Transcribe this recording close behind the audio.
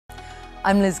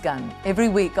I'm Liz Gunn. Every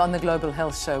week on the Global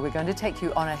Health Show, we're going to take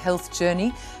you on a health journey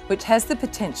which has the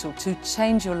potential to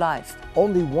change your life.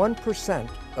 Only 1%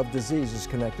 of disease is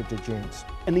connected to genes.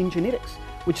 And then genetics,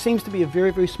 which seems to be a very,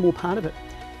 very small part of it.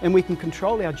 And we can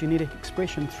control our genetic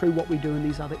expression through what we do in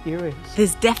these other areas.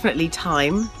 There's definitely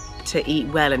time to eat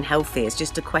well and healthy. It's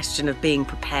just a question of being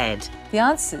prepared. The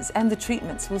answers and the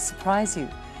treatments will surprise you.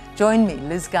 Join me,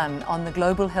 Liz Gunn, on the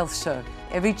Global Health Show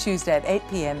every Tuesday at 8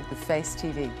 p.m. with Face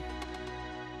TV.